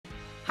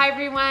Hi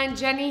everyone,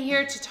 Jenny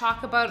here to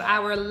talk about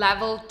our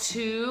level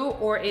 2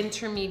 or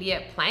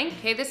intermediate plank.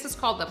 Okay, this is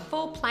called the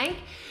full plank.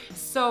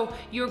 So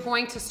you're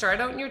going to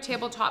start out in your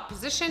tabletop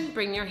position,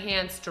 bring your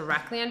hands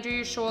directly under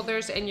your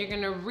shoulders, and you're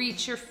gonna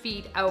reach your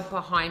feet out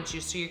behind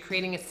you. So you're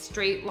creating a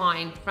straight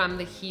line from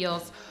the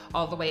heels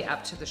all the way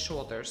up to the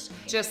shoulders.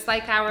 Just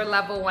like our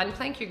level 1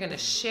 plank, you're gonna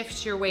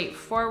shift your weight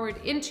forward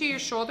into your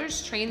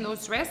shoulders, train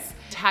those wrists,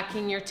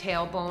 tucking your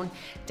tailbone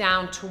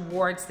down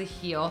towards the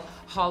heel,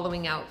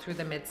 hollowing out through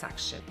the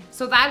midsection.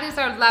 So that is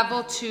our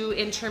level 2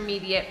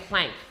 intermediate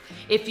plank.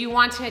 If you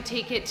want to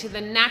take it to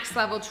the next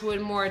level, to a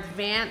more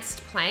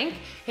advanced plank,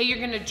 hey, you're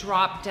gonna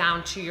drop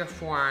down to your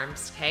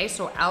forearms, okay?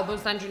 So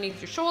elbows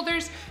underneath your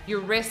shoulders,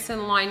 your wrists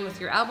in line with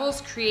your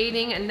elbows,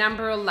 creating a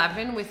number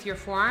 11 with your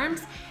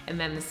forearms, and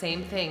then the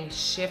same thing,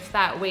 shift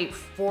that weight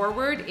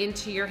forward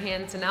into your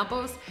hands and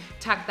elbows,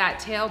 tuck that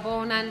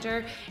tailbone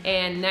under,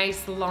 and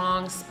nice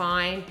long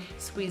spine,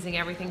 squeezing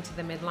everything to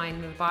the midline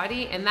of the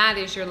body, and that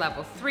is your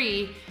level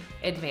 3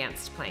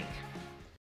 advanced plank.